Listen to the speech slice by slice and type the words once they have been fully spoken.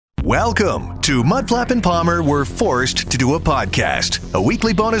Welcome to Mudflap and Palmer Were Forced to Do a Podcast, a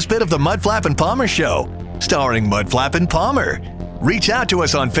weekly bonus bit of the Mudflap and Palmer Show, starring Mudflap and Palmer. Reach out to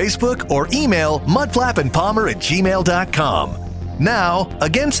us on Facebook or email mudflapandpalmer@gmail.com. Now,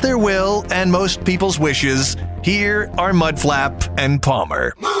 against their will and most people's wishes, here are Mudflap and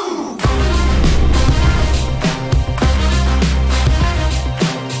Palmer.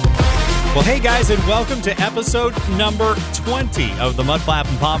 Well, hey guys, and welcome to episode number 20 of the Mudflap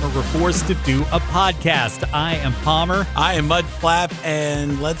and Palmer Were Forced to Do a Podcast. I am Palmer. I am Mudflap,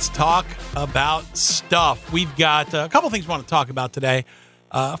 and let's talk about stuff. We've got a couple things we want to talk about today.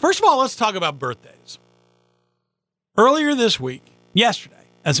 First of all, let's talk about birthdays. Earlier this week, yesterday,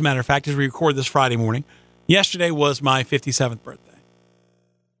 as a matter of fact, as we record this Friday morning, yesterday was my 57th birthday.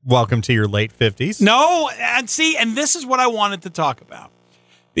 Welcome to your late 50s. No, and this is what I wanted to talk about.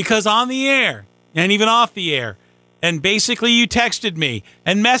 Because on the air, and even off the air, and basically you texted me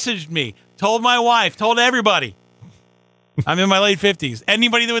and messaged me, told my wife, told everybody, I'm in my late 50s.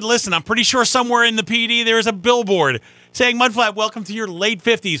 Anybody that would listen, I'm pretty sure somewhere in the PD there is a billboard saying, Mudflap, welcome to your late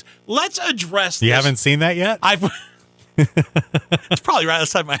 50s. Let's address this. You haven't seen that yet? It's probably right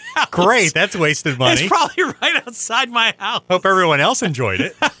outside my house. Great, that's wasted money. It's probably right outside my house. Hope everyone else enjoyed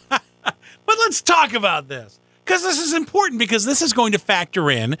it. But let's talk about this. Because this is important, because this is going to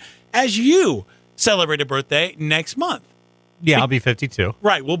factor in as you celebrate a birthday next month. Yeah, I'll be 52.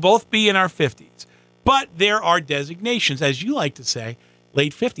 Right, we'll both be in our 50s. But there are designations, as you like to say,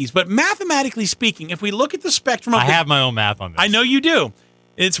 late 50s. But mathematically speaking, if we look at the spectrum of... I have my own math on this. I know you do.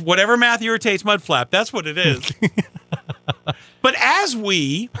 It's whatever math irritates Mudflap. That's what it is. But as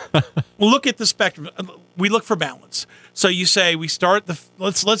we look at the spectrum, we look for balance. So you say we start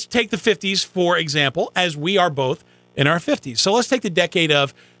let's take the 50s for example, as we are both in our 50s. So let's take the decade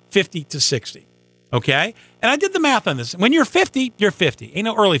of 50 to 60. Okay? And I did the math on this. When you're 50, you're 50. Ain't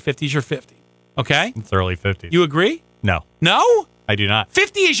no early 50s, you're 50. Okay? It's early 50s. You agree? No. No? I do not.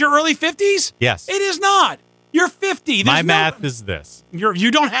 50 is your early 50s? Yes. It is not. You're 50. My math is this.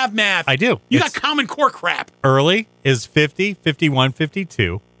 You don't have math. I do. You got Common Core crap. Early is 50, 51,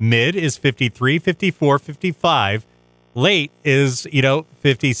 52. Mid is 53, 54, 55. Late is,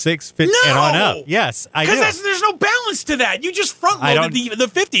 56, 50, and on up. Yes, I do. Because there's no balance to that. You just front-loaded the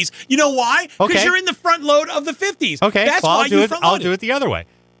 50s. You know why? Because Okay. you're in the front load of the 50s. Okay, That's well, why you front-loaded. I'll do it the other way.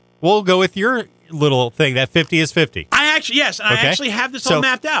 We'll go with your little thing that 50 is 50. I actually have this all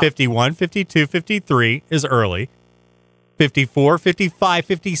mapped out. 51, 52, 53 is early. 54, 55,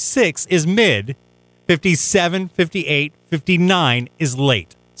 56 is mid. 57, 58, 59 is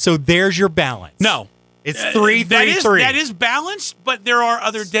late. So there's your balance. No. It's 3, 3, 3. That is balanced, but there are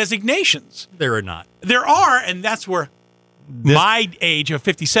other designations. There are not. There are, and that's where my age of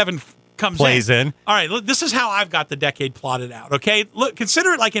 57 comes plays in. All right, look, this is how I've got the decade plotted out, okay? Look, consider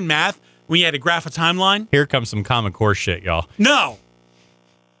it like in math when you had to graph a timeline. Here comes some Common Core shit, y'all. No.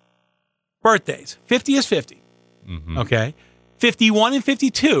 Birthdays. 50 is 50. Mm-hmm. Okay? 51 and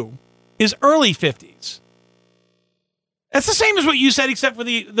 52 is early 50s. That's the same as what you said except for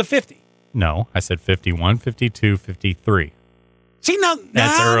the 50. No, I said 51, 52, 53. See,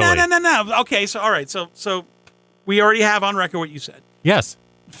 That's early. No. Okay, so all right. So we already have on record what you said. Yes.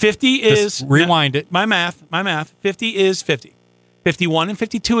 50 is... Just rewind it. My math. 50 is 50. 51 and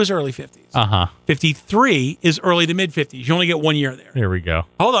 52 is early 50s. Uh-huh. 53 is early to mid 50s. You only get 1 year there. Here we go.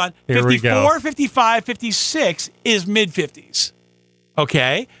 Hold on. Here we go. 54, 55, 56 is mid 50s.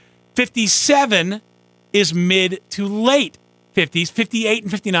 Okay? 57 is mid to late 50s. 58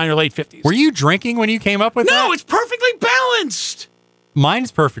 and 59 are late 50s. Were you drinking when you came up with that? No, it's perfectly balanced.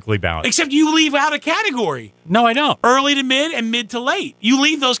 Mine's perfectly balanced. Except you leave out a category. No, I don't. Early to mid and mid to late. You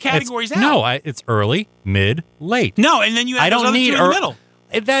leave those categories out. No, it's early, mid, late. No, and then you have I those don't other need two in the middle.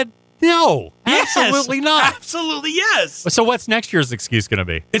 No, Yes. absolutely not. Absolutely yes. So what's next year's excuse going to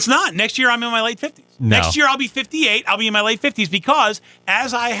be? It's not. Next year, I'm in my late 50s. No. Next year, I'll be 58. I'll be in my late 50s because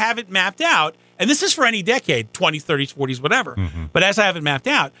as I have it mapped out, and this is for any decade, 20s, 30s, 40s, whatever, but as I have it mapped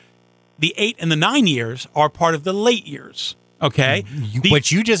out, the 8 and the 9 years are part of the late years. Okay?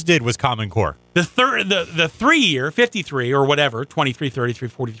 What you just did was Common Core. The 3 year, 53 or whatever, 23, 33,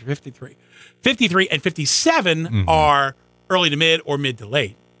 43, 53. 53 and 57 are early to mid or mid to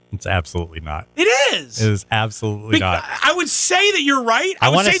late. It's absolutely not. It is. It is absolutely not. I would say that you're right. I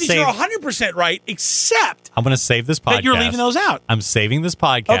would say that you're 100% right, except I'm going to save this podcast. that you're leaving those out. I'm saving this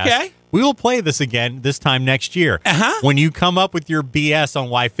podcast. Okay. We will play this again this time next year. Uh-huh. When you come up with your BS on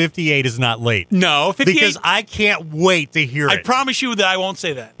why 58 is not late. No, 58. Because I can't wait to hear it. I promise you that I won't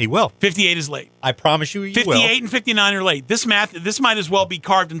say that. He will. 58 is late. I promise you he 58 will. and 59 are late. This might as well be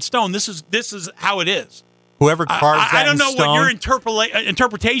carved in stone. This is how it is. Whoever carves that I don't in know stone what your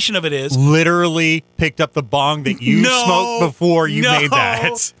interpretation of it is. literally picked up the bong that you smoked before you made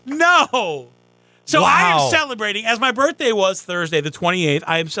that. No. So I Wow. am celebrating, as my birthday was Thursday, the 28th,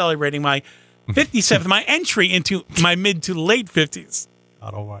 I am celebrating my 57th, my entry into my mid to late 50s.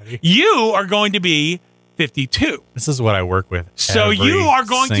 God almighty. You are going to be 52. This is what I work with. So every you are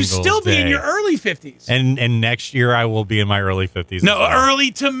going to single still be in day. your early 50s. And next year I will be in my early 50s. No, as well. early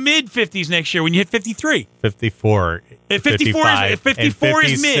to mid 50s next year when you hit 53. 54. 54 is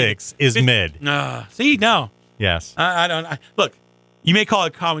 56 mid. is mid. See, no. Yes. I don't. Look, you may call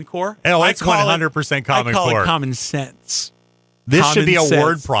it Common Core. Oh, I it's call 100% Common I call Core. it common sense. This should be a common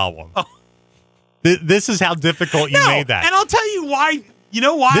word sense. problem. This is how difficult you made that. And I'll tell you why. You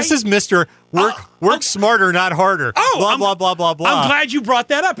know why? This is Mr. Work smarter, not harder. Oh, blah, blah, blah, blah. I'm glad you brought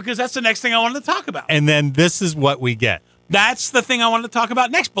that up because that's the next thing I wanted to talk about. And then this is what we get. That's the thing I wanted to talk about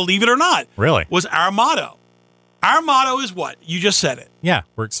next, believe it or not. Really? Was our motto. Our motto is what? You just said it. Yeah.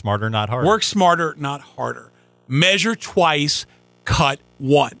 Work smarter, not harder. Work smarter, not harder. Measure twice, cut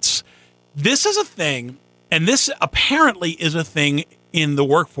once. This is a thing, and this apparently is a thing in the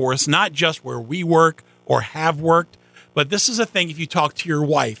workforce, not just where we work or have worked, but this is a thing if you talk to your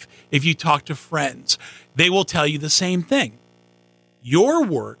wife, if you talk to friends, they will tell you the same thing. Your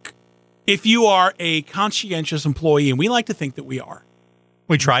work, if you are a conscientious employee, and we like to think that we are.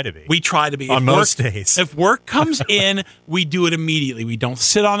 We try to be. We try to be. On most days. If work comes in, we do it immediately. We don't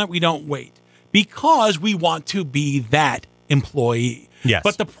sit on it. We don't wait because we want to be that employee. Yes.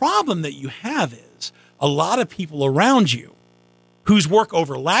 But the problem that you have is a lot of people around you whose work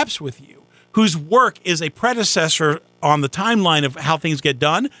overlaps with you, whose work is a predecessor on the timeline of how things get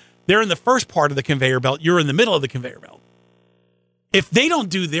done. They're in the first part of the conveyor belt. You're in the middle of the conveyor belt. If they don't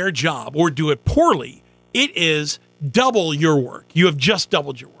do their job or do it poorly, it is double your work. You have just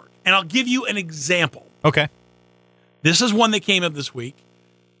doubled your work. And I'll give you an example. Okay. This is one that came up this week.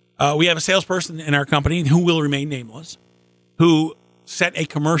 We have a salesperson in our company who will remain nameless, who sent a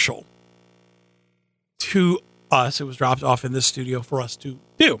commercial to us. It was dropped off in this studio for us to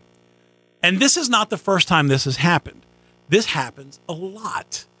do. And this is not the first time this has happened. This happens a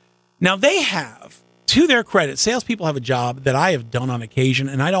lot. Now, they have, to their credit, salespeople have a job that I have done on occasion,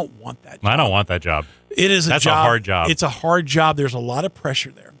 and I don't want that job. I don't want that job. It is That's a a hard job. It's a hard job. There's a lot of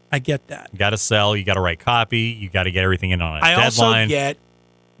pressure there. I get that. You got to sell. You got to write copy. You got to get everything in on a I deadline. also get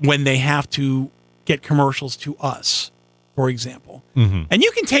when they have to get commercials to us, for example. Mm-hmm. And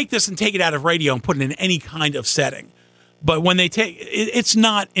you can take this and take it out of radio and put it in any kind of setting. But when they take it's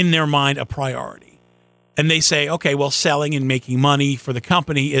not in their mind a priority. And they say, okay, well, selling and making money for the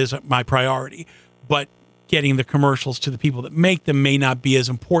company is my priority. But getting the commercials to the people that make them may not be as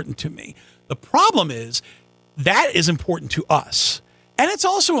important to me. The problem is that is important to us. And it's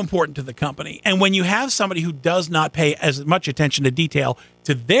also important to the company. And when you have somebody who does not pay as much attention to detail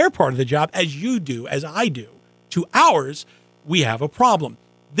to their part of the job as you do, as I do, to ours, we have a problem.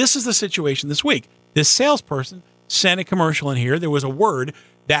 This is the situation this week. This salesperson sent a commercial in here. There was a word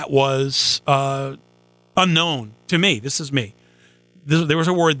that was unknown to me. This is me. There was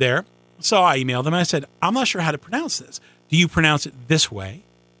a word there. So I emailed them. I said, I'm not sure how to pronounce this. Do you pronounce it this way?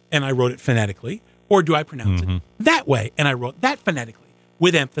 And I wrote it phonetically. Or do I pronounce it that way? And I wrote that phonetically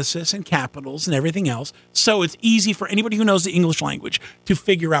with emphasis and capitals and everything else. So it's easy for anybody who knows the English language to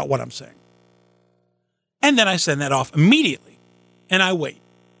figure out what I'm saying. And then I send that off immediately. And I wait.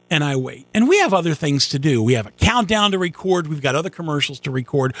 And I wait. And we have other things to do. We have a countdown to record. We've got other commercials to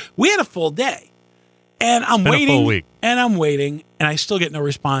record. We had a full day. And I'm been a waiting. full week. And I'm waiting. And I still get no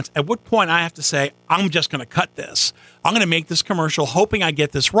response. At what point I have to say, I'm just going to cut this. I'm going to make this commercial hoping I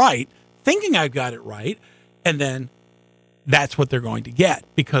get this right, thinking I've got it right. And then that's what they're going to get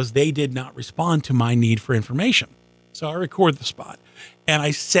because they did not respond to my need for information. So I record the spot and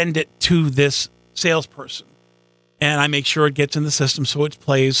I send it to this salesperson. And I make sure it gets in the system so it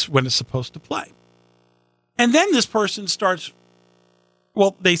plays when it's supposed to play. And then this person starts,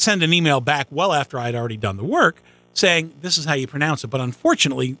 well, they send an email back well after I'd already done the work saying, this is how you pronounce it. But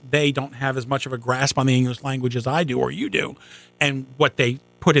unfortunately, they don't have as much of a grasp on the English language as I do or you do. And what they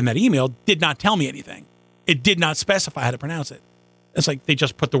put in that email did not tell me anything. It did not specify how to pronounce it. It's like they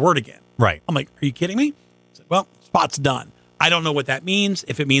just put the word again. Right. I'm like, are you kidding me? I said, well, spot's done. I don't know what that means,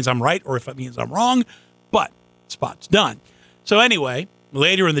 if it means I'm right or if it means I'm wrong, but spot's done. So anyway,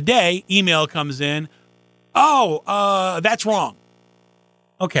 later in the day, email comes in. Oh, that's wrong.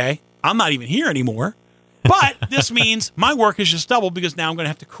 Okay, I'm not even here anymore. But this means my work is just doubled because now I'm going to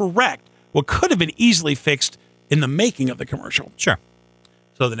have to correct what could have been easily fixed in the making of the commercial. Sure.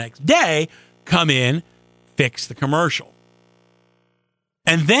 So the next day, come in, fix the commercial.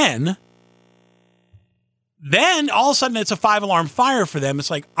 And then Then all of a sudden it's a 5-alarm fire for them. It's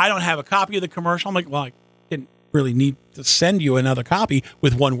like, I don't have a copy of the commercial. I'm like, well, I didn't really need to send you another copy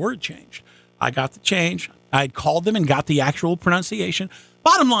with one word changed. I got the change. I called them and got the actual pronunciation.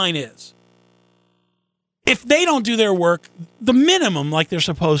 Bottom line is, if they don't do their work, the minimum like they're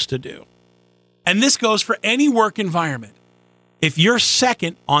supposed to do, and this goes for any work environment, if you're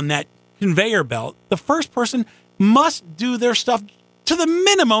second on that conveyor belt, the first person must do their stuff to the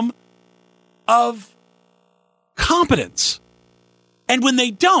minimum of competence. And when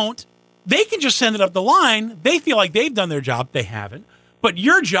they don't, they can just send it up the line. They feel like they've done their job. They haven't. But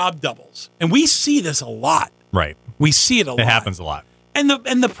your job doubles. And we see this a lot. Right. We see it a lot. It happens a lot. And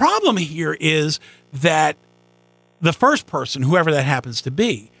the problem here is that the first person, whoever that happens to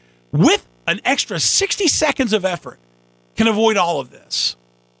be, with an extra 60 seconds of effort, can avoid all of this.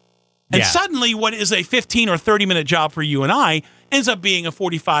 And suddenly what is a 15 or 30-minute job for you and I ends up being a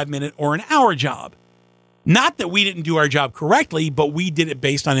 45-minute or an hour job. Not that we didn't do our job correctly, but we did it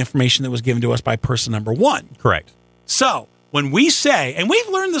based on information that was given to us by person number one. Correct. So when we say, and we've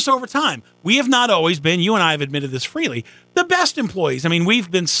learned this over time, we have not always been, you and I have admitted this freely, the best employees. I mean,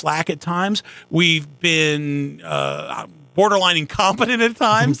 we've been slack at times. We've been borderline incompetent at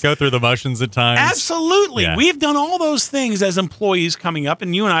times. Go through the motions at times. Absolutely. Yeah. We've done all those things as employees coming up,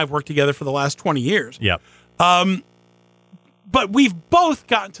 and you and I have worked together for the last 20 years. Yep. But we've both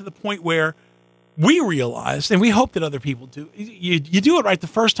gotten to the point where we realized, and we hope that other people do, you do it right the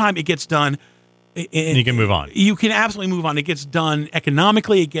first time, it gets done. And you can move on. You can absolutely move on. It gets done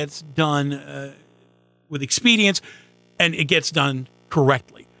economically. It gets done with expedience, and it gets done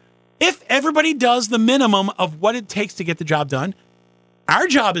correctly. If everybody does the minimum of what it takes to get the job done, our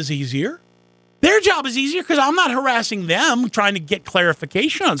job is easier. Their job is easier because I'm not harassing them trying to get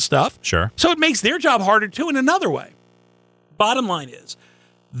clarification on stuff. Sure. So it makes their job harder too in another way. Bottom line is,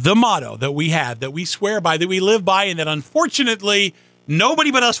 the motto that we have, that we swear by, that we live by, and that unfortunately nobody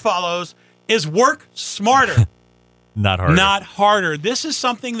but us follows, is work smarter. Not harder. Not harder. This is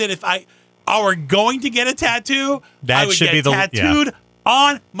something that if I were going to get a tattoo, That I would should get be the- tattooed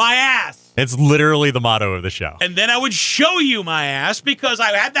on my ass. It's literally the motto of the show. And then I would show you my ass because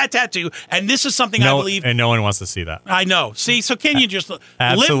I had that tattoo. And this is something I believe. And no one wants to see that. I know. See, so can you just live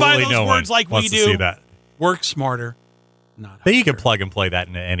Absolutely by those no words one like we wants do? to see that. Work smarter, not harder. But you can plug and play that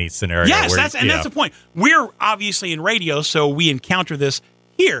in any scenario. Yes, where, that's the point. We're obviously in radio, so we encounter this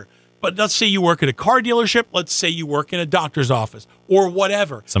here. But let's say you work at a car dealership. Let's say you work in a doctor's office or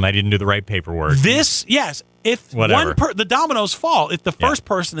whatever. Somebody didn't do the right paperwork. This, yes, if Whatever. the dominoes fall, if the first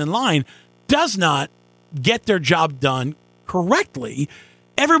person in line does not get their job done correctly,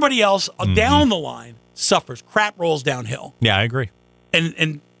 everybody else down the line suffers. Crap rolls downhill. Yeah, I agree.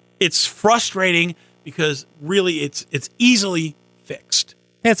 And it's frustrating because really it's easily fixed.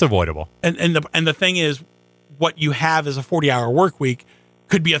 It's avoidable. And the thing is, what you have is a 40-hour work week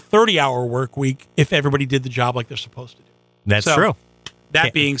could be a 30-hour work week if everybody did the job like they're supposed to do. That's So, true.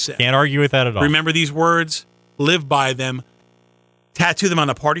 That being said, Can't argue with that at all. remember these words, live by them, tattoo them on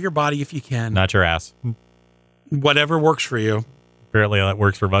a part of your body if you can. Not your ass. Whatever works for you. Apparently that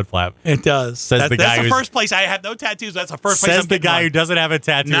works for Mudflap. It does. Says the guy that's the who's- first place. I have no tattoos. That's the first place Says I'm the getting guy one. who doesn't have a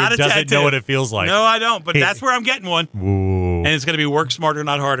tattoo Not and a doesn't tattoo. know what it feels like. No, I don't. But that's where I'm getting one. Ooh. And it's going to be work smarter,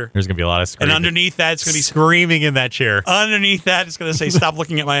 not harder. There's going to be a lot of And screaming. underneath that, it's going to be screaming in that chair. Underneath that, it's going to say, stop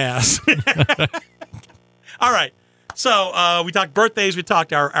looking at my ass. All right. So we talked birthdays. We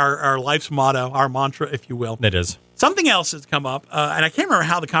talked our life's motto, our mantra, if you will. It is. Something else has come up, and I can't remember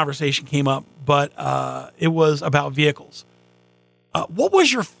how the conversation came up, but it was about vehicles. What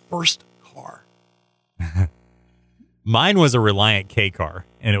was your first car? Mine was a Reliant K car,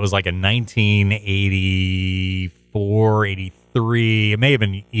 and it was like a 1984, 83. It may have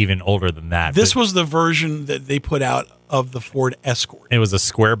been even older than that. This but was the version that they put out of the Ford Escort. It was a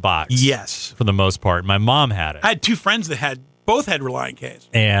square box. Yes. For the most part. My mom had it. I had two friends that both had Reliant Ks.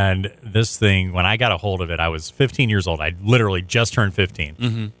 And this thing, when I got a hold of it, I was 15 years old. I literally just turned 15.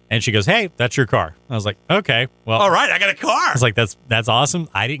 Mm-hmm. And she goes, "Hey, that's your car." I was like, "Okay, well." All right, I got a car. I was like, that's awesome.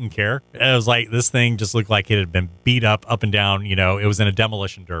 I didn't care. It was like, this thing just looked like it had been beat up and down. You know, it was in a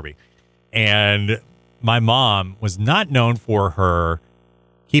demolition derby. And my mom was not known for her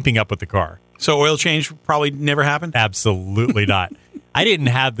keeping up with the car. So oil change probably never happened? Absolutely not. I didn't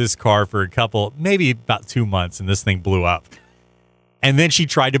have this car for maybe about 2 months, and this thing blew up. And then she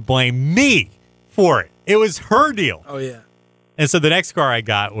tried to blame me for it. It was her deal. Oh, yeah. And so the next car I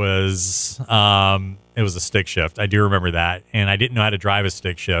got was, it was a stick shift. I do remember that. And I didn't know how to drive a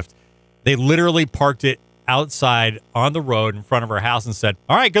stick shift. They literally parked it outside on the road in front of our house and said,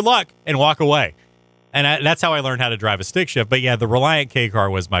 "All right, good luck," and walk away. And that's how I learned how to drive a stick shift. But yeah, the Reliant K car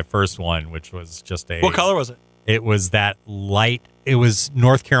was my first one, which was just What color was it? It was that light. It was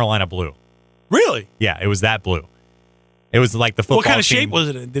North Carolina blue. Really? Yeah, it was that blue. It was like the football What kind of team. shape was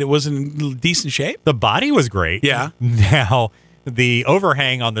it in? Did it was in decent shape? The body was great. Yeah. Now, the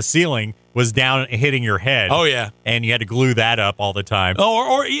overhang on the ceiling was down hitting your head. Oh, yeah. And you had to glue that up all the time.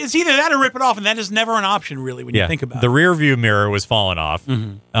 Oh, or it's either that or rip it off, and that is never an option, really, when you think about the it. rear view mirror was falling off.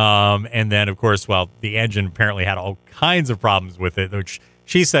 Mm-hmm. And then, of course, the engine apparently had all kinds of problems with it, which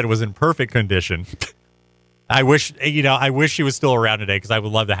she said was in perfect condition. I wish she was still around today because I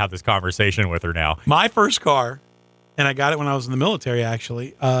would love to have this conversation with her now. My first car, and I got it when I was in the military,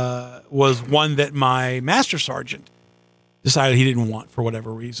 actually, was one that my master sergeant decided he didn't want for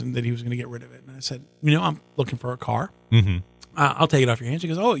whatever reason, that he was going to get rid of it. And I said, I'm looking for a car. Mm-hmm. I'll take it off your hands. He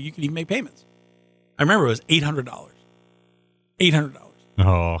goes, oh, you can even make payments. I remember it was $800. $800.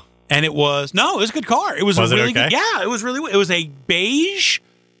 Oh. And it was a good car. It was a really good. Yeah, it was a beige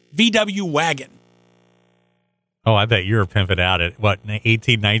VW wagon. Oh, I bet you were pimping out at,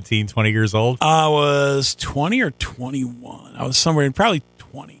 18, 19, 20 years old? I was 20 or 21. I was somewhere in probably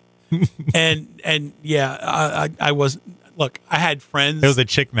 20. and yeah, I was. Look, I had friends. It was a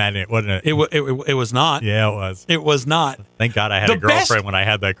chick magnet, wasn't it? It was not. Yeah, it was. It was not. Thank God I had a girlfriend when I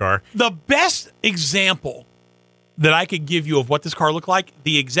had that car. The best example that I could give you of what this car looked like,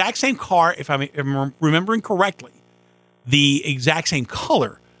 the exact same car, if I'm remembering correctly, the exact same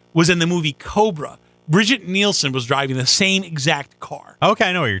color was in the movie Cobra. Bridget Nielsen was driving the same exact car. Okay,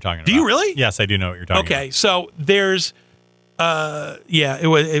 I know what you're talking about. Do you really? Yes, I do know what you're talking about. Okay, so there's,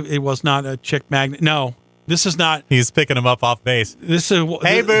 it was not a chick magnet. No, this is not. He's picking him up off base.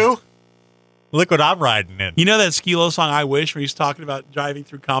 Hey, boo. Look what I'm riding in. You know that Skee-Lo song, I Wish, when he's talking about driving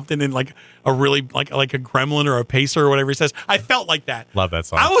through Compton in like a really, like a Gremlin or a Pacer or whatever he says? I felt like that. Love that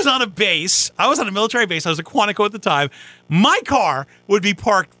song. I was on a base. I was on a military base. I was at Quantico at the time. My car would be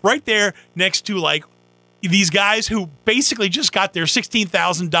parked right there next to like these guys who basically just got their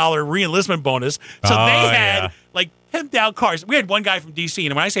 $16,000 re-enlistment bonus. So they had like pimped out cars. We had one guy from DC,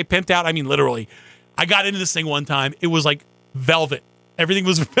 and when I say pimped out, I mean literally. I got into this thing one time. It was like velvet. Everything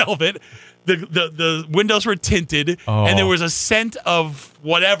was velvet. The windows were tinted, and there was a scent of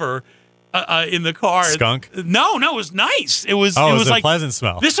whatever in the car. Skunk? No, it was nice. It was a like pleasant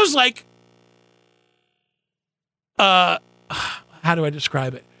smell. This was like how do I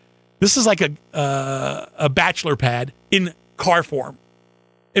describe it? This is like a bachelor pad in car form.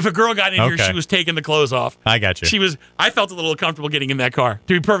 If a girl got in here, she was taking the clothes off. I got you. I felt a little uncomfortable getting in that car,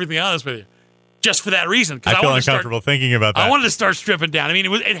 to be perfectly honest with you. Just for that reason. I feel uncomfortable thinking about that. I wanted to start stripping down. I mean,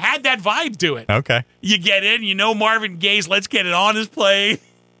 it had that vibe to it. Okay. You get in, Marvin Gaye's Let's Get It On is playing.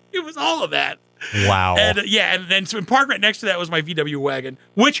 It was all of that. Wow. And and then so parked right next to that was my VW wagon,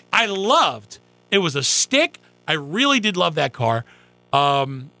 which I loved. It was a stick. I really did love that car. I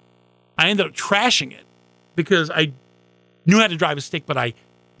ended up trashing it because I knew how to drive a stick, but I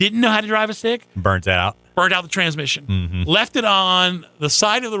didn't know how to drive a stick. Burnt out the transmission. Mm-hmm. Left it on the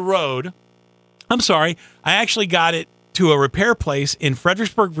side of the road. I'm sorry. I actually got it to a repair place in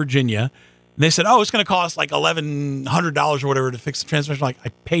Fredericksburg, Virginia. And they said, it's going to cost like $1,100 or whatever to fix the transmission. Like, I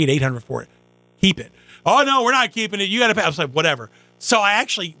paid $800 for it. Keep it. Oh, no, we're not keeping it. You got to pay. I was like, whatever. So I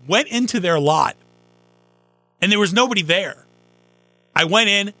actually went into their lot, and there was nobody there. I went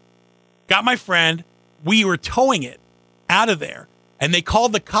in, got my friend. We were towing it out of there, and they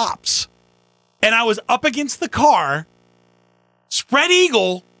called the cops. And I was up against the car, spread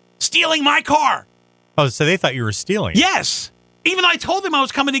eagle, stealing my car. Oh, so they thought you were stealing it. Yes. Even though I told them I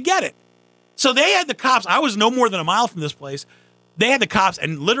was coming to get it. So they had the cops. I was no more than a mile from this place. They had the cops,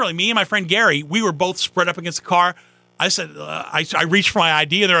 and literally me and my friend Gary, we were both spread up against the car. I said, I reached for my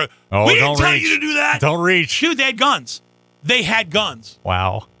ID, and they're like, we didn't tell you to do that. Don't reach. Dude, they had guns. They had guns.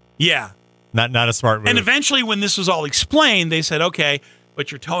 Wow. Yeah. Not a smart move. And eventually when this was all explained, they said, okay,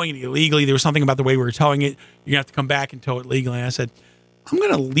 but you're towing it illegally. There was something about the way we were towing it. You're going to have to come back and tow it legally. And I said, I'm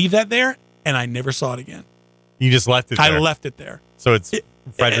going to leave that there, and I never saw it again. You just left it there? I left it there. So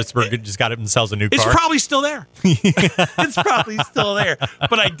Fredericksburg just got themselves a new car? It's probably still there. It's probably still there.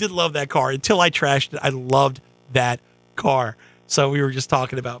 But I did love that car. Until I trashed it, I loved that car. So we were just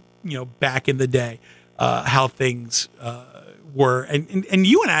talking about, back in the day, how things were. And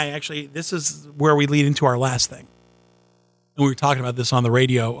you and I, actually, this is where we lead into our last thing. And we were talking about this on the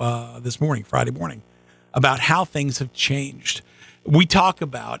radio this morning, Friday morning, about how things have changed. We talk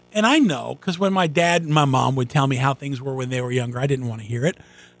about, and I know, because when my dad and my mom would tell me how things were when they were younger, I didn't want to hear it.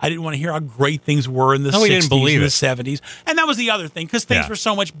 I didn't want to hear how great things were in the No, we 60s didn't believe and the it. 70s. And that was the other thing, because things Yeah. were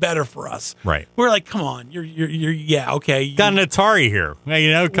so much better for us. Right. We were like, come on, you're yeah, okay. You Got an Atari here.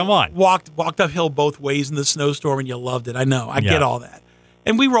 Come on. walked uphill both ways in the snowstorm and you loved it. I know. I get Yeah. all that.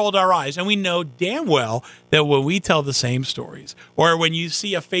 And we rolled our eyes, and we know damn well that when we tell the same stories, or when you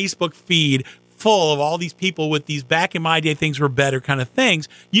see a Facebook feed full of all these people with these back in my day things were better kind of things,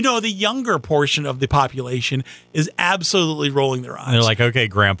 the younger portion of the population is absolutely rolling their eyes. And they're like, okay,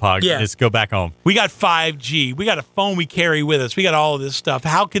 Grandpa, Yeah. just go back home. we got 5G, we got a phone we carry with us, we got all of this stuff.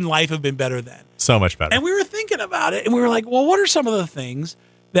 How can life have been better then? So much better. And we were thinking about it, and we were like, well, what are some of the things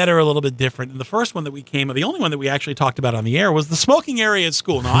that are a little bit different? And the first one that the only one that we actually talked about on the air was the smoking area at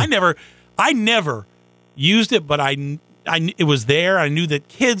school. Now, I never used it, but it was there. I knew that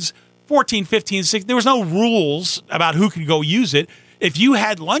kids 14, 15, 16, there was no rules about who could go use it. If you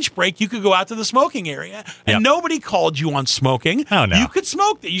had lunch break, you could go out to the smoking area, and Yep. nobody called you on smoking. Oh, no. You could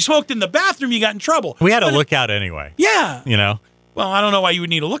smoke there. You smoked in the bathroom, you got in trouble. we had a But lookout anyway. Yeah. Well, I don't know why you would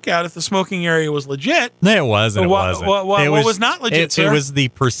need a lookout if the smoking area was legit. No, it wasn't. It What- wasn't. what It was not legit, It sir? was the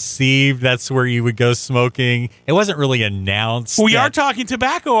perceived. That's where you would go smoking. It wasn't really announced. We are that- talking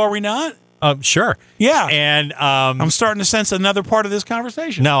tobacco, are we not? Sure. Yeah. And I'm starting to sense another part of this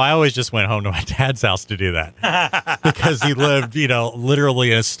conversation. no, I always just went home to my dad's house to do that because he lived,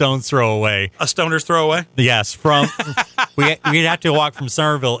 literally a stone's throw away. A stoner's throwaway? Yes, we'd have to walk from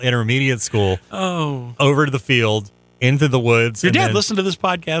Somerville Intermediate School over to the field into the woods. Your and dad then listened to this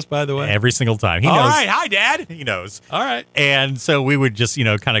podcast, by the way. every single time. He All knows. right. Hi, Dad. He knows. All right. And so we would just,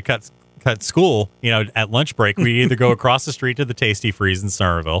 kind of cut school, at lunch break. We'd either go across the street to the Tasty Freeze in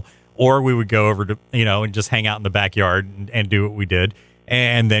Somerville, or we would go over to, and just hang out in the backyard and do what we did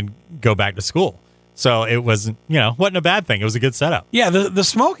and then go back to school. So it wasn't a bad thing. It was a good setup. Yeah, the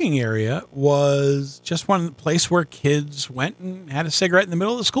smoking area was just one place where kids went and had a cigarette in the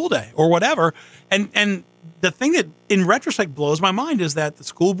middle of the school day or whatever. And the thing that, in retrospect, blows my mind is that the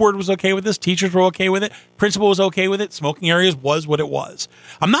school board was okay with this, teachers were okay with it, principal was okay with it, smoking areas was what it was.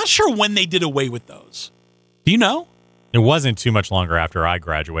 I'm not sure when they did away with those. Do you know? It wasn't too much longer after I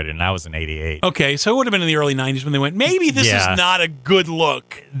graduated, and I was in 88. Okay, so it would have been in the early 90s when they went, maybe this Yeah. is not a good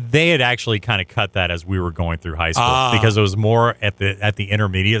look. They had actually kind of cut that as we were going through high school because it was more at the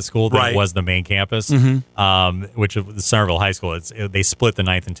intermediate school than Right. it was the main campus, which is the Somerville High School. They split the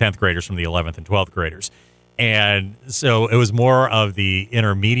 9th and 10th graders from the 11th and 12th graders. And so it was more of the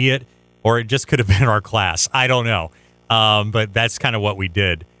intermediate, or it just could have been our class. I don't know. But that's kind of what we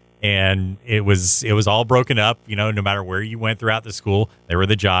did. And it was all broken up, no matter where you went throughout the school. There were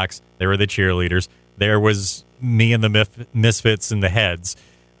the jocks, there were the cheerleaders, there was me and the misfits and the heads.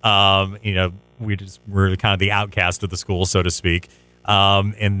 We were kind of the outcast of the school, so to speak.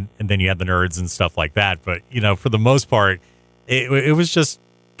 And then you had the nerds and stuff like that. But, for the most part, it was just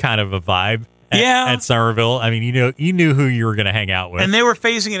kind of a vibe at Somerville. I mean, you knew who you were going to hang out with. And they were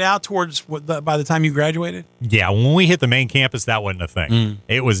phasing it out towards by the time you graduated? Yeah, when we hit the main campus, that wasn't a thing.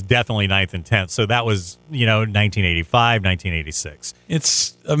 It was definitely 9th and 10th. So that was, 1985, 1986.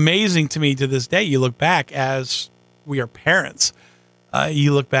 It's amazing to me to this day. You look back as we are parents.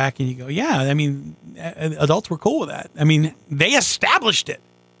 You look back and you go, yeah, I mean, adults were cool with that. I mean, they established it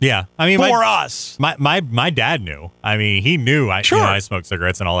Yeah, I mean, for us. My dad knew. I mean, he knew I smoked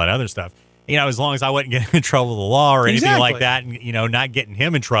cigarettes and all that other stuff. As long as I wasn't getting in trouble with the law or anything like that, and not getting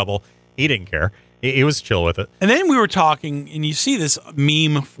him in trouble, he didn't care. He was chill with it. And then we were talking, and you see this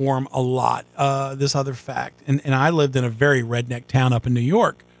meme form a lot, this other fact. And I lived in a very redneck town up in New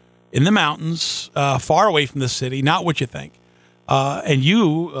York, in the mountains, far away from the city, not what you think. And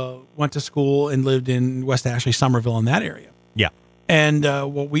you went to school and lived in West Ashley, Somerville, in that area. Yeah. And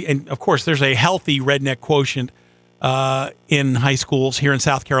and of course, there's a healthy redneck quotient in high schools here in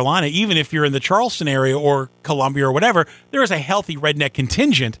South Carolina. Even if you're in the Charleston area or Columbia or whatever, there is a healthy redneck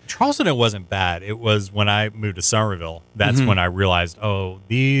contingent. Charleston, it wasn't bad. It was when I moved to Somerville. That's when I realized,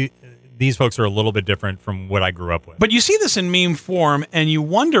 these folks are a little bit different from what I grew up with. But you see this in meme form, and you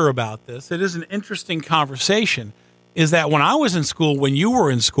wonder about this. It is an interesting conversation. Is that when I was in school, when you were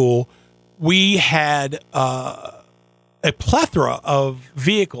in school, we had a plethora of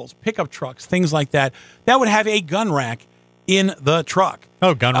vehicles, pickup trucks, things like that would have a gun rack in the truck.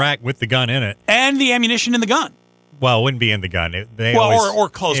 Oh, gun rack with the gun in it. And the ammunition in the gun. Well, it wouldn't be in the gun. Or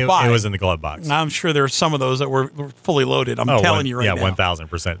close by. It was in the glove box. I'm sure there are some of those that were fully loaded. I'm telling you right now. Yeah,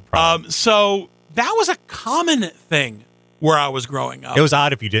 1,000%. Probably. So that was a common thing where I was growing up. It was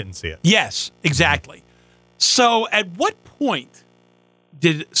odd if you didn't see it. Yes, exactly. So at what point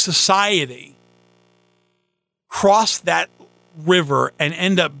did society cross that river and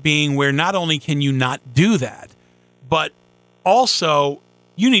end up being where not only can you not do that, but also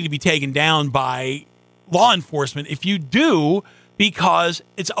you need to be taken down by law enforcement if you do, because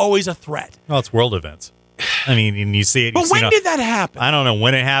it's always a threat. Well, it's world events. I mean, and you see it. But when did that happen? I don't know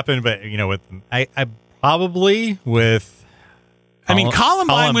when it happened, but with I probably with.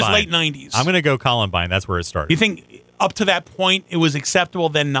 Columbine was late 90s. I'm going to go Columbine. That's where it started. You think up to that point it was acceptable,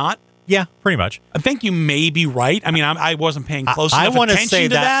 then not? Yeah, pretty much. I think you may be right. I mean, I wasn't paying close enough wanna attention say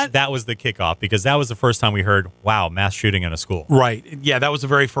to that. That was the kickoff, because that was the first time we heard, wow, mass shooting in a school. Right. Yeah, that was the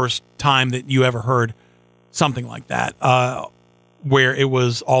very first time that you ever heard something like that, where it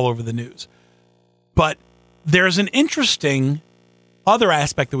was all over the news. But there's an interesting other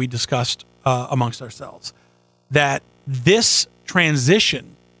aspect that we discussed amongst ourselves, that this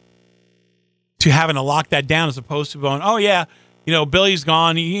transition to having to lock that down as opposed to going, oh, yeah, Billy's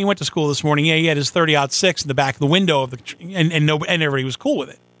gone. He went to school this morning. Yeah, he had his 30-06 in the back of the window of and everybody was cool with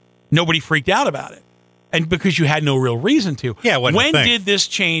it. Nobody freaked out about it. And because you had no real reason to. Yeah, when did this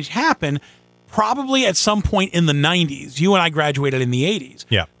change happen? Probably at some point in the 90s. You and I graduated in the 80s.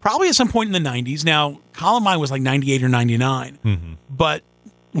 Yeah. Probably at some point in the 90s. Now, Columbine was like 98 or 99. Mm-hmm. But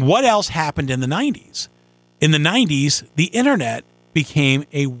what else happened in the 90s? In the 90s, the internet became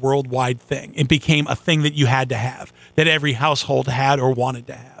a worldwide thing. It became a thing that you had to have, that every household had or wanted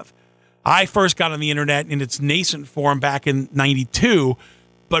to have. I first got on the internet in its nascent form back in 92,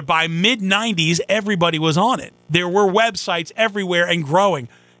 but by mid-90s, everybody was on it. There were websites everywhere and growing.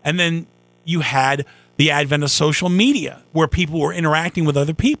 And then you had the advent of social media where people were interacting with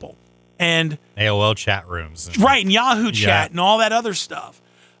other people. And AOL chat rooms. Right, and Yahoo chat and all that other stuff.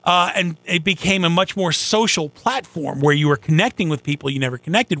 And it became a much more social platform where you were connecting with people you never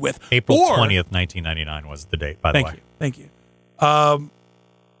connected with. April 20th, 1999 was the date, by the way. Thank you.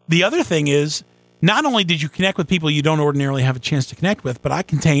 The other thing is, not only did you connect with people you don't ordinarily have a chance to connect with, but I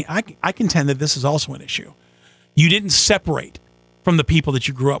contend that this is also an issue. You didn't separate from the people that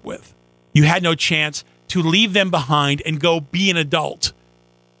you grew up with. You had no chance to leave them behind and go be an adult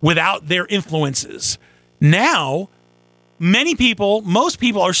without their influences. Now, most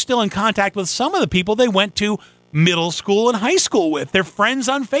people are still in contact with some of the people they went to middle school and high school with. They're friends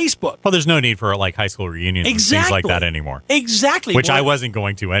on Facebook. Well, there's no need for like high school reunions and things like that anymore. Exactly. Which I wasn't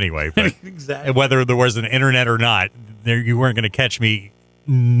going to anyway. But exactly. Whether there was an internet or not, you weren't going to catch me.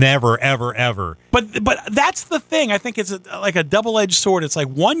 Never, ever, ever. But that's the thing. I think it's like a double-edged sword. It's like,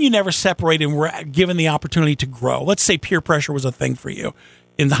 one, you never separated and were given the opportunity to grow. Let's say peer pressure was a thing for you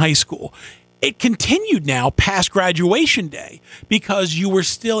in high school. It continued now past graduation day because you were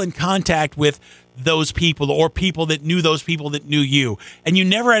still in contact with those people or people that knew those people that knew you. And you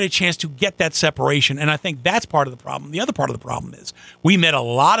never had a chance to get that separation. And I think that's part of the problem. The other part of the problem is we met a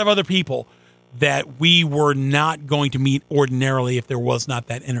lot of other people that we were not going to meet ordinarily if there was not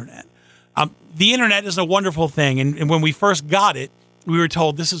that internet. The internet is a wonderful thing. And when we first got it, we were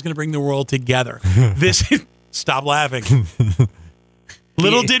told this is going to bring the world together. Stop laughing.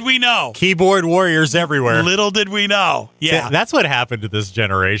 Little did we know. Keyboard warriors everywhere. Little did we know. Yeah. See, that's what happened to this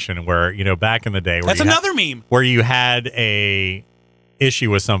generation where, back in the day. That's another meme. Where you had a issue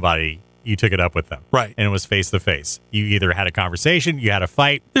with somebody, you took it up with them. Right. And it was face to face. You either had a conversation, you had a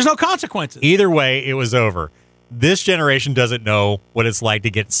fight. There's no consequences. Either way, it was over. This generation doesn't know what it's like to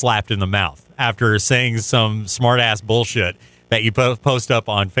get slapped in the mouth after saying some smart-ass bullshit that you post up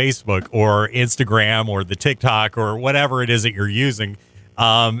on Facebook or Instagram or the TikTok or whatever it is that you're using.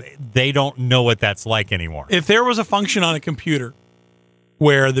 They don't know what that's like anymore. If there was a function on a computer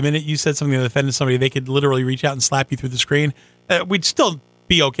where the minute you said something that offended somebody, they could literally reach out and slap you through the screen, we'd still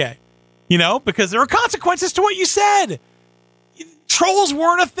be okay. Because there are consequences to what you said. Trolls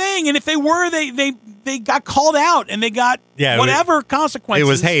weren't a thing, and if they were, they got called out, and they got whatever consequences. It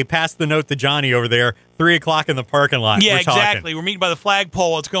was, hey, pass the note to Johnny over there, 3:00 in the parking lot. Yeah, we're exactly. We're meeting by the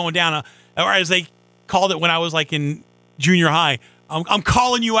flagpole. It's going down, or as they called it when I was like in junior high, I'm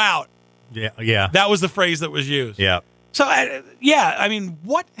calling you out. Yeah. That was the phrase that was used. Yeah. So,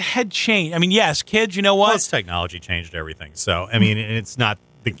 what had changed? yes, kids, you know what? Well, technology changed everything. So, it's not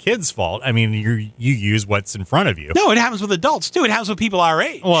the kids' fault. You use what's in front of you. No, it happens with adults, too. It happens with people our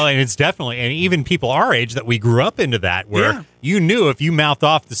age. Well, and it's definitely, and even people our age that we grew up into that, where you knew if you mouthed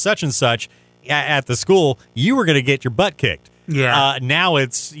off to such and such at the school, you were going to get your butt kicked. Yeah. Now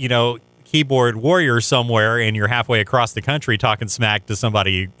it's, keyboard warrior somewhere and you're halfway across the country talking smack to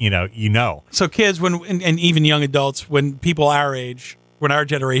somebody you know. So kids and even young adults, when people our age, when our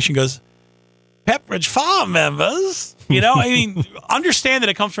generation goes, Pepperidge Farm members, understand that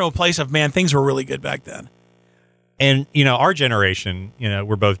it comes from a place of, man, things were really good back then. And our generation,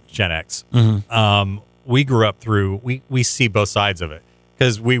 we're both Gen X. Mm-hmm. We grew up through we see both sides of it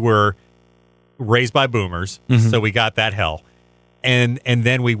because we were raised by boomers, so we got that hell. And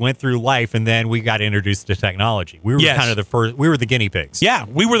then we went through life, and then we got introduced to technology. We were Yes. kind of the first. We were the guinea pigs. Yeah,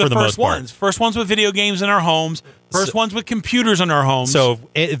 we were the For the first most part. ones. First ones with video games in our homes. First ones with computers in our homes. So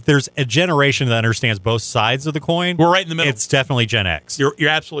if there's a generation that understands both sides of the coin, we're right in the middle. it's definitely Gen X. You're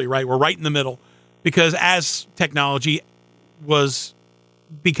absolutely right. We're right in the middle because as technology was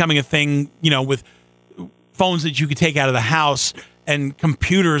becoming a thing, with phones that you could take out of the house and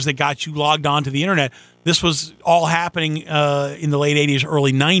computers that got you logged on to the internet, this was all happening in the late 80s,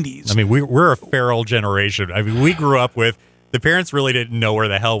 early 90s. I mean, we're a feral generation. I mean, we grew up with the parents really didn't know where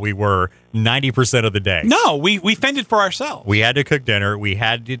the hell we were 90% of the day. No, we fended for ourselves. We had to cook dinner. We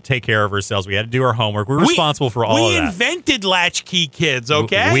had to take care of ourselves. We had to do our homework. We were responsible for all of that. We invented latchkey kids,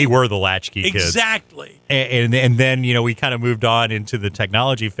 okay? We were the latchkey kids. Exactly. And then, we kind of moved on into the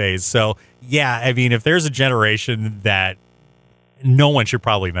technology phase. So, yeah, I mean, if there's a generation that no one should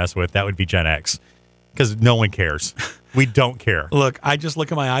probably mess with, that would be Gen X. Because no one cares. We don't care. Look, I just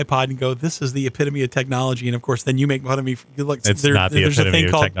look at my iPod and go, this is the epitome of technology. And, of course, then you make fun of me. Look, It's not the there's a epitome thing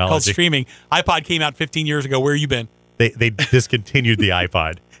of called technology. streaming. iPod came out 15 years ago. Where you been? They discontinued the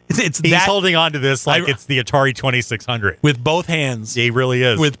iPod. It's He's that holding on to this like it's the Atari 2600. with both hands. He really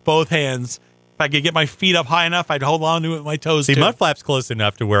is. With both hands. If I could get my feet up high enough, I'd hold on to it with my toes, See, too. Mudflap's close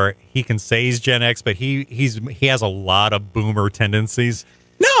enough to where he can say he's Gen X, but he has a lot of boomer tendencies.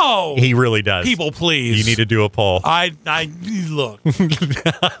 No! He really does. People, please. You need to do a poll. I look.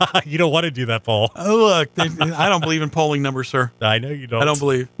 You don't want to do that poll. Look, I don't believe in polling numbers, sir. I know you don't. I don't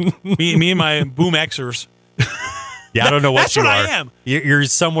believe. me and my boom Xers. Yeah, I don't know what That's you what are. I am. You're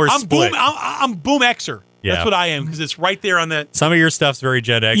somewhere I'm split. I'm boom Xer. Yeah. That's what I am because it's right there on that. Some of your stuff's very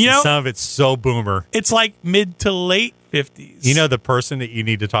Gen X, You know- and some of it's so boomer. It's like mid to late 50s. You know the person that you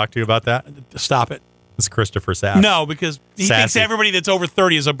need to talk to about that? Stop it. It's Christopher Sass. No, because he thinks Sassy. everybody that's over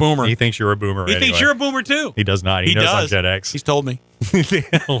 30 is a boomer. He thinks you're a boomer. He thinks you're a boomer too. He does not. He knows I'm does. Gen X. He's told me.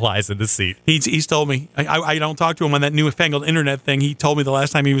 Lies in deceit. He's told me. I don't talk to him on that newfangled internet thing. He told me the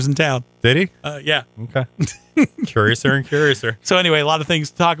last time he was in town. Did he? Yeah. Okay. Curiouser and curiouser. So anyway, a lot of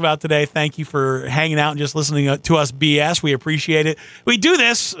things to talk about today. Thank you for hanging out and just listening to us BS. We appreciate it. We do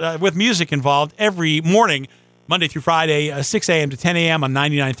this with music involved every morning, Monday through Friday, 6 a.m. to 10 a.m. on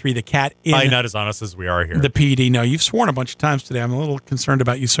 99.3 The Cat in Probably not as honest as we are here. the PD. No, you've sworn a bunch of times today. I'm a little concerned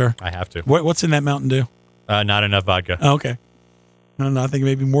about you, sir. I have to. What's in that Mountain Dew? Not enough vodka. Oh, okay. No, I think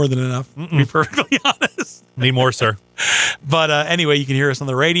maybe more than enough, to be perfectly honest. Need more, sir. But anyway, you can hear us on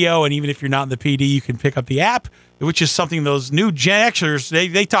the radio, and even if you're not in the PD, you can pick up the app, which is something those new Gen Xers,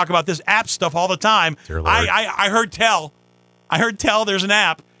 they talk about this app stuff all the time. Dear Lord. I heard tell. There's an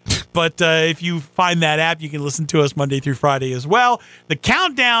app. But if you find that app, you can listen to us Monday through Friday as well. The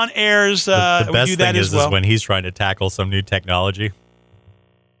countdown airs. The We best do that thing as well. is when he's trying to tackle some new technology.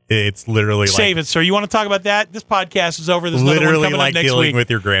 It's literally Save like it, sir. You want to talk about that? This podcast is over. There's another one literally coming like up next dealing week. with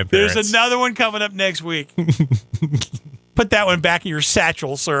your grandparents. There's another one coming up next week. Put that one back in your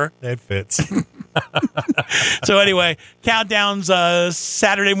satchel, sir. That fits. So anyway, countdowns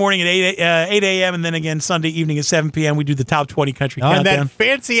Saturday morning at 8 a.m. and then again Sunday evening at 7 p.m. We do the top 20 country On countdown. that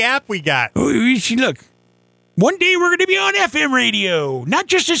fancy app we got. Look, one day we're going to be on FM radio, not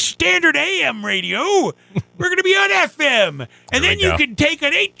just a standard AM radio. We're going to be on FM, and then we you go. can take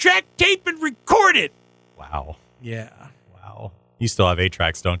an 8-track tape and record it. Wow. Yeah, Wow. You still have 8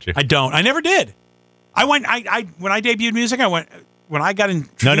 tracks, don't you? I don't. I never did. I went. I when I debuted music, I went when I got in.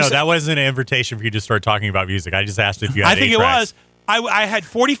 No, that wasn't an invitation for you to start talking about music. I just asked if you had I think 8 it tracks. was. I had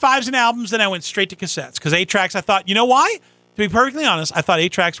 45s and albums, then I went straight to cassettes because 8 tracks. I thought, you know why? To be perfectly honest, I thought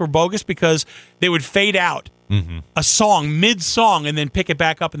 8 tracks were bogus because they would fade out a song mid-song and then pick it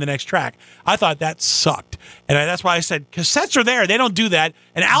back up in the next track. I thought that sucked, and that's why I said cassettes are there. They don't do that,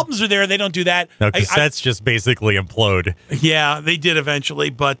 and albums are there. They don't do that. No, cassettes just basically implode. Yeah, they did eventually,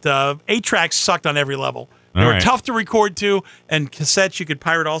 but 8 tracks sucked on every level. They All were right. tough to record to, and cassettes you could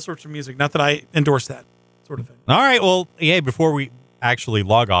pirate all sorts of music. Not that I endorse that sort of thing. All right. Well, yeah, before we actually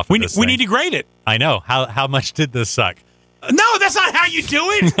log off We of this we thing, need to grade it. I know. How much did this suck? No, that's not how you do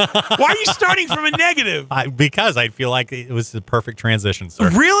it. Why are you starting from a negative? Because I feel like it was the perfect transition, sir.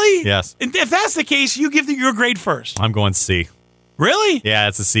 Really? Yes. And if that's the case, you give your grade first. I'm going C. Really? Yeah,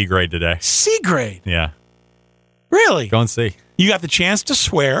 it's a C grade today. C grade. Yeah. Really? Going C. You got the chance to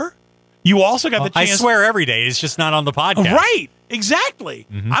swear. You also got the I chance. swear every day. It's just not on the podcast. Right. Exactly.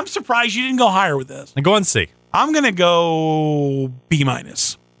 Mm-hmm. I'm surprised you didn't go higher with this. I'm going C. I'm going to go B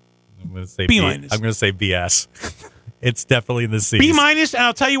minus. I'm going to say B minus. I'm going to say BS. It's definitely in the C. B minus, and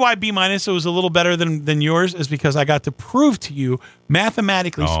I'll tell you why B minus it was a little better than yours is because I got to prove to you,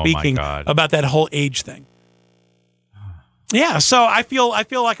 mathematically Oh, my speaking, God. about that whole age thing. Yeah, so I feel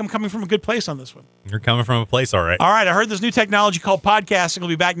like I'm coming from a good place on this one. You're coming from a place, all right. All right, I heard this new technology called podcasting will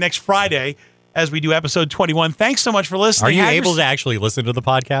be back next Friday as we do episode 21. Thanks so much for listening. Are you able to actually listen to the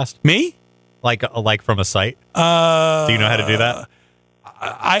podcast? Me? Like from a site? Do you know how to do that?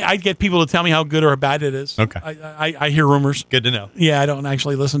 I get people to tell me how good or bad it is. Okay. I hear rumors. Good to know. Yeah, I don't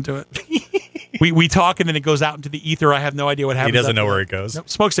actually listen to it. we talk and then it goes out into the ether. I have no idea what happens. He doesn't know where it goes. Nope.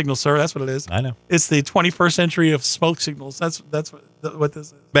 Smoke signals, sir. That's what it is. I know. It's the 21st century of smoke signals. That's what this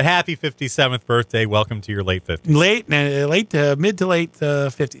is. But happy 57th birthday. Welcome to your late 50s. Mid to late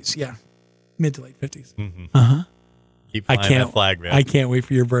 50s. Yeah. Mid to late 50s. Mm-hmm. Uh-huh. Keep flying that flag, man. I can't wait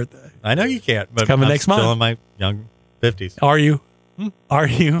for your birthday. I know you can't, but coming I'm next still month. in my young 50s. Are you? Are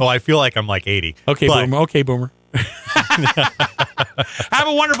you? Oh, I feel like I'm like 80. Okay, Boomer. Okay, Boomer. Have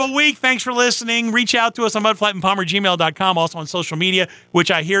a wonderful week. Thanks for listening. Reach out to us on mudflatandpalmer@gmail.com, also on social media, which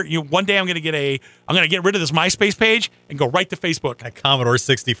I hear one day I'm going to get rid of this MySpace page and go right to Facebook. That Commodore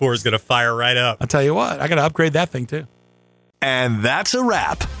 64 is going to fire right up. I'll tell you what, I got to upgrade that thing too. And that's a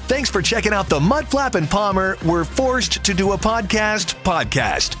wrap. Thanks for checking out the Mudflap and Palmer We're Forced to Do a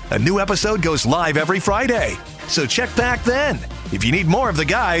Podcast. A new episode goes live every Friday, so check back then. If you need more of the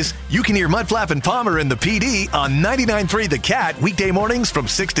guys, you can hear Mudflap and Palmer in the PD on 99.3 The Cat weekday mornings from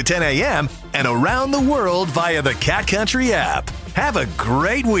 6 to 10 a.m. and around the world via the Cat Country app. Have a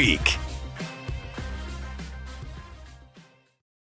great week.